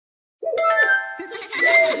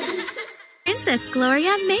Princess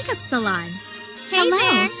Gloria Makeup Salon. Hey Hello,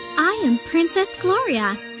 there. I am Princess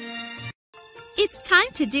Gloria. It's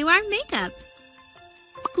time to do our makeup.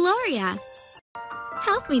 Gloria,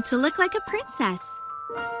 help me to look like a princess.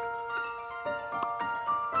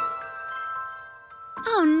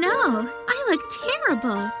 Oh no, I look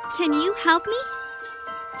terrible. Can you help me?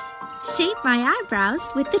 Shape my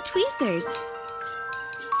eyebrows with the tweezers.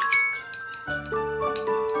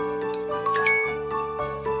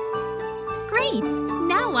 Great!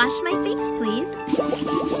 Now wash my face, please.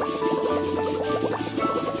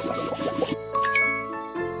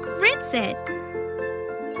 Rinse it.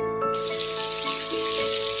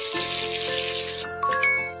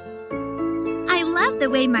 I love the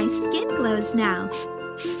way my skin glows now.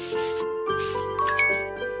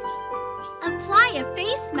 Apply a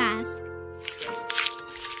face mask.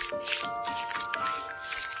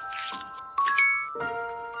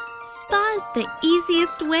 Spa's the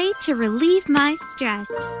easiest way to relieve my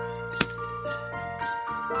stress.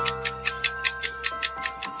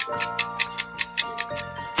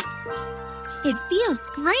 It feels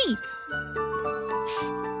great.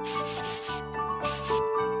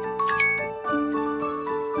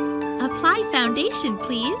 Apply foundation,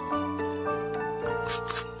 please.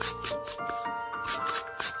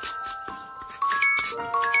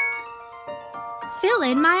 Fill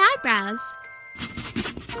in my eyebrows.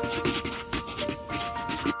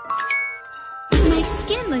 My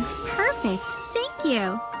skin looks perfect. Thank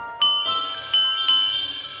you.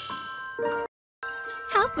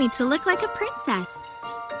 Help me to look like a princess.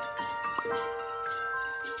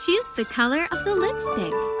 Choose the color of the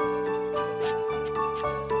lipstick.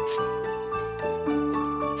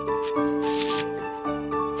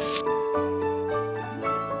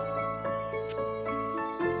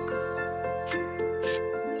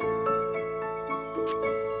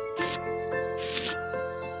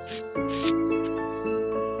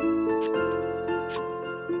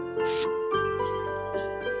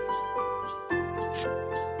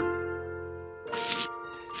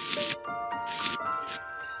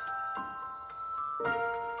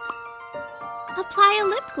 Apply a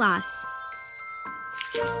lip gloss.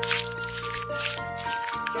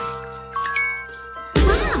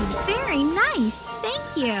 Wow, very nice. Thank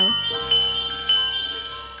you.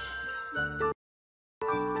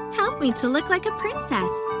 Help me to look like a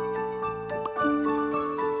princess.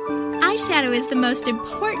 Eyeshadow is the most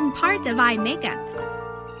important part of eye makeup.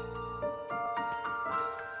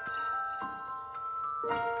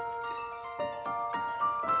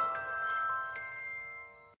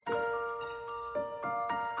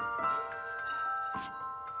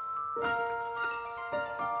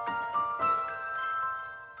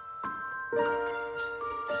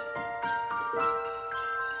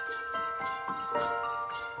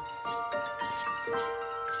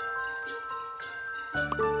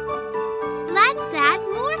 Let's add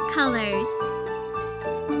more colors.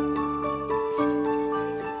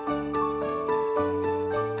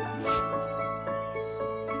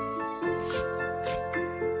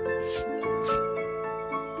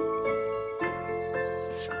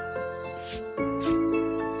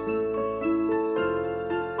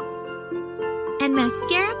 And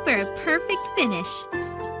mascara for a perfect finish.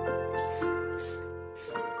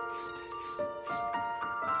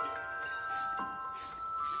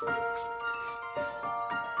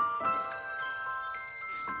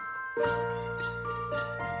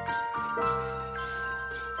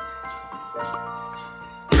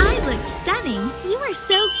 I look stunning. You are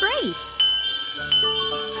so great.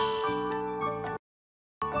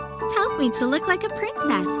 Help me to look like a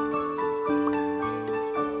princess.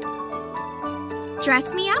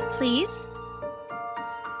 Dress me up, please.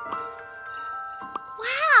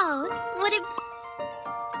 Wow! What a...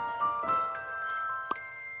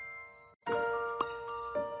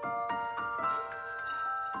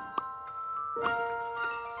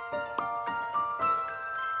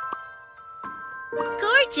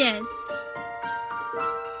 Gorgeous!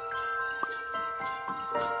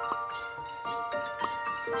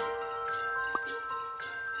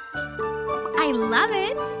 I love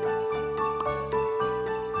it!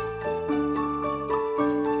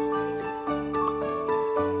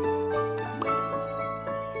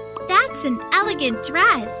 That's an elegant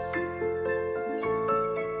dress.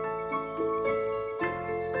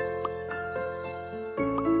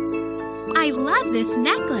 I love this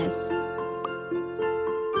necklace.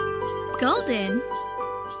 Golden.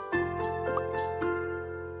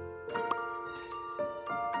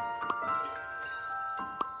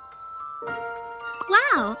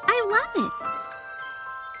 Wow, I love it.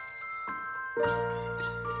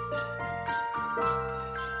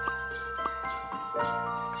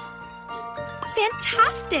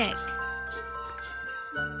 Fantastic!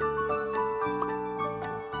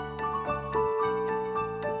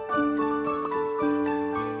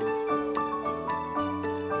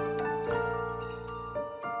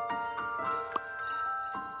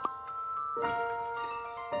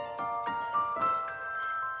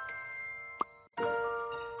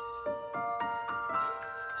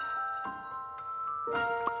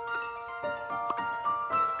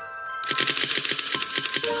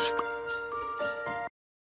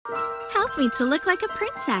 Help me to look like a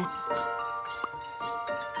princess.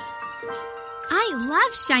 I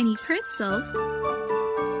love shiny crystals.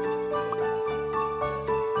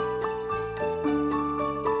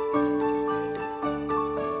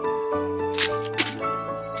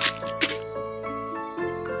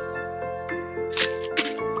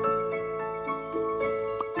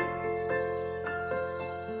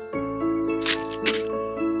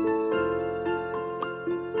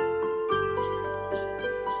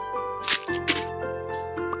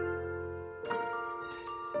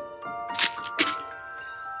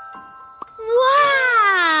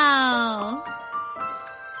 Wow!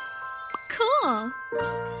 Cool!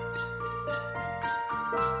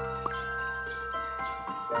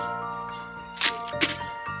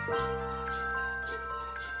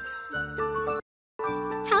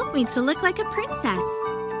 Help me to look like a princess.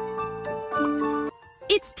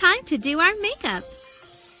 It's time to do our makeup.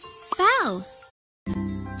 Belle,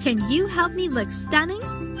 can you help me look stunning?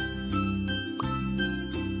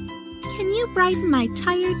 Can you brighten my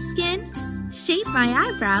tired skin? Shape my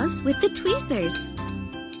eyebrows with the tweezers.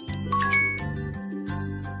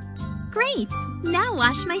 Great! Now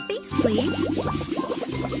wash my face, please.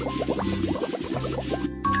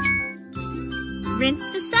 Rinse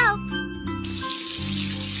the soap.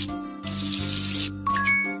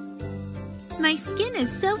 My skin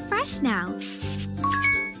is so fresh now.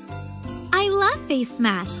 I love face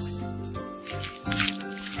masks.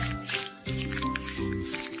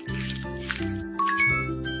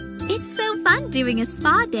 It's so fun doing a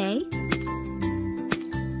spa day.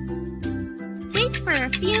 Wait for a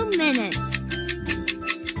few minutes.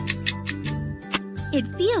 It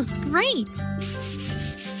feels great.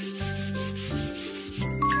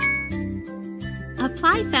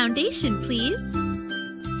 Apply foundation, please.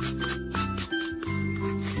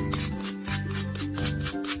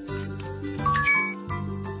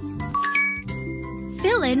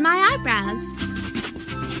 Fill in my eyebrows.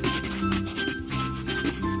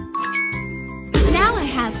 Now I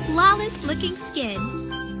have flawless looking skin.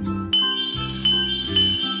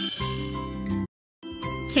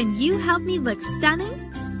 Can you help me look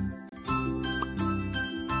stunning?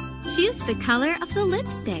 Choose the color of the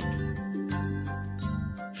lipstick.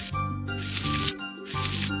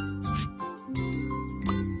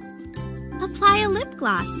 Apply a lip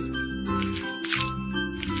gloss.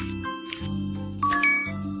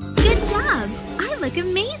 Good job! I look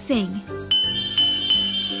amazing!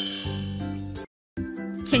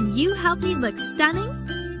 Can you help me look stunning?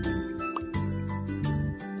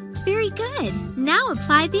 Very good! Now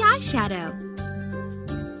apply the eyeshadow.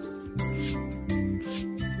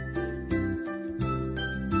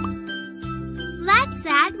 Let's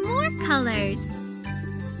add more colors.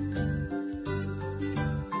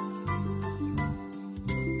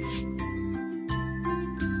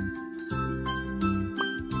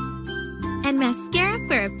 And mascara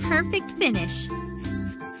for a perfect finish.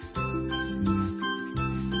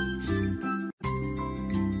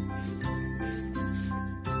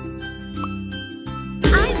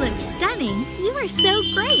 I look stunning. You are so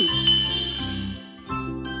great.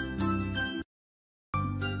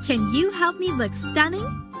 Can you help me look stunning?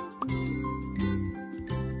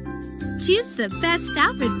 Choose the best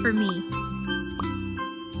outfit for me.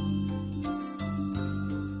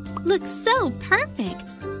 Looks so perfect.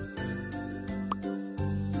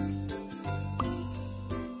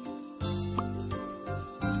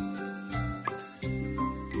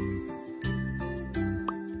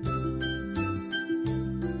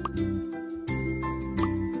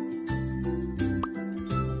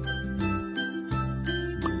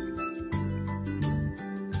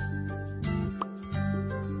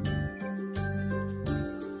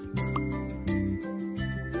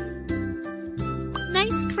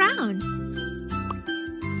 Nice crown.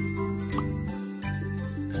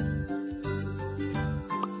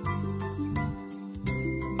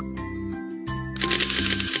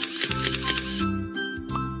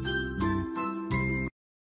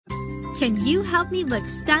 Can you help me look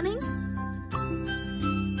stunning?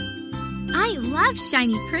 I love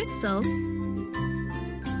shiny crystals.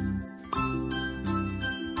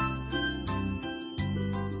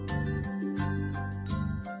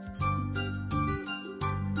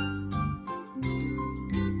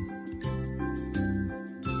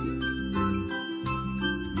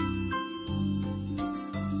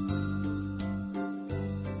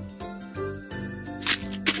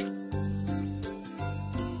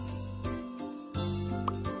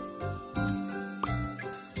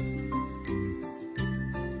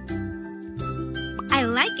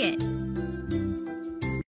 it.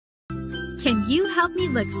 Can you help me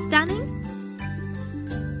look stunning?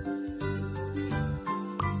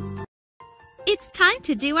 It's time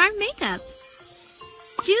to do our makeup.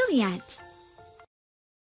 Juliet,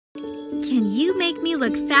 can you make me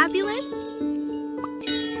look fabulous?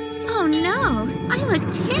 Oh no, I look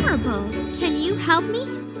terrible. Can you help me?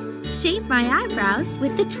 Shape my eyebrows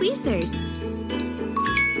with the tweezers.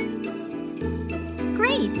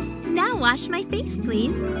 Great! Now wash my face,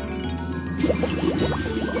 please.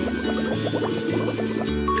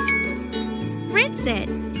 Rinse it.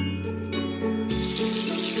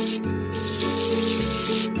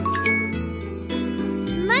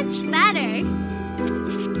 Much better.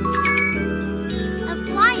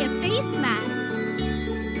 Apply a face mask.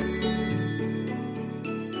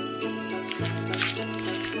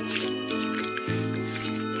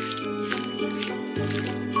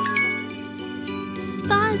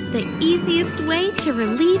 Spa is the easiest way to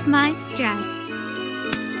relieve my stress.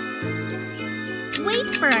 Wait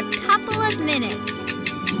for a couple of minutes.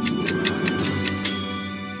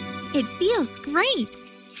 It feels great.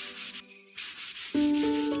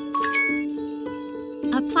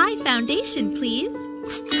 Apply foundation, please.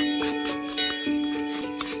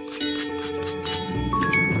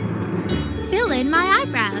 Fill in my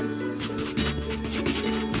eyebrows.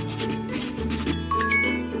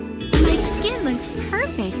 My skin looks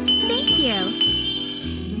perfect. Thank you.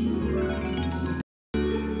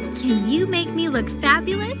 Can you make me look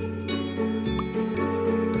fabulous?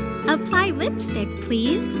 Apply lipstick,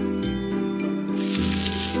 please.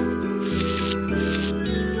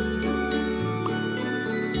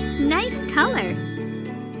 Nice color.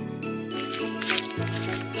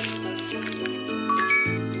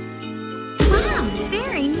 Wow,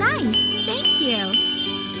 very nice. Thank you.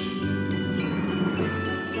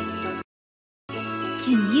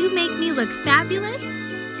 Can you make me look fabulous?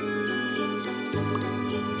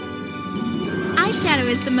 Eyeshadow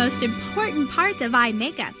is the most important part of eye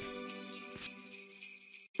makeup.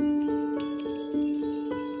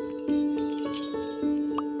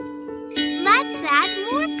 Let's add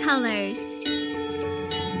more colors.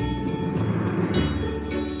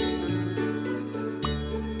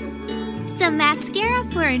 Some mascara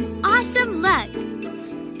for an awesome look.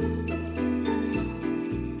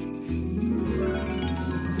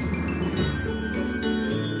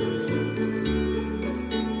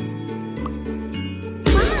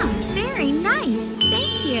 Wow, very nice.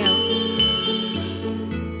 Thank you.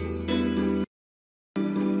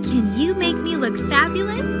 Can you make me look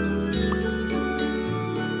fabulous?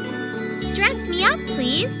 Dress me up,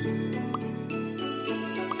 please.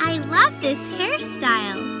 I love this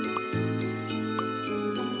hairstyle.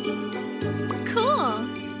 Cool.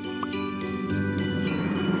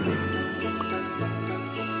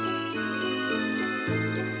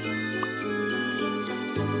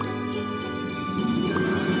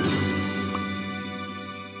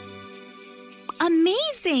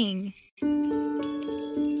 Amazing.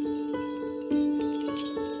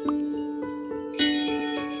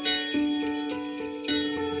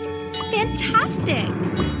 Fantastic!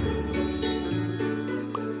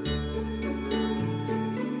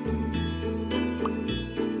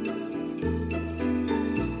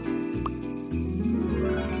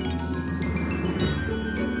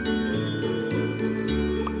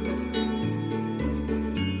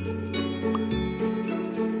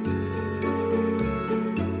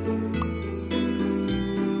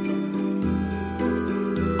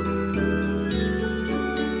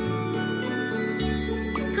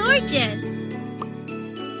 Gorgeous!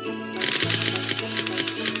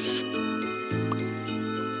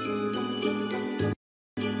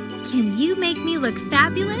 Can you make me look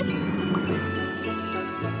fabulous?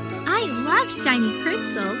 I love shiny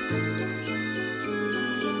crystals.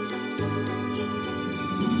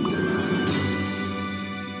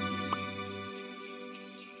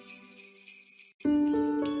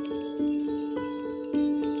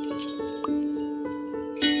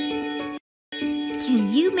 Can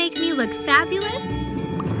you make me look fabulous?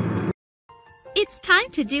 It's time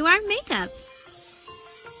to do our makeup.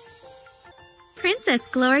 Princess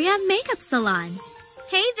Gloria Makeup Salon.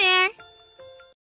 Hey there!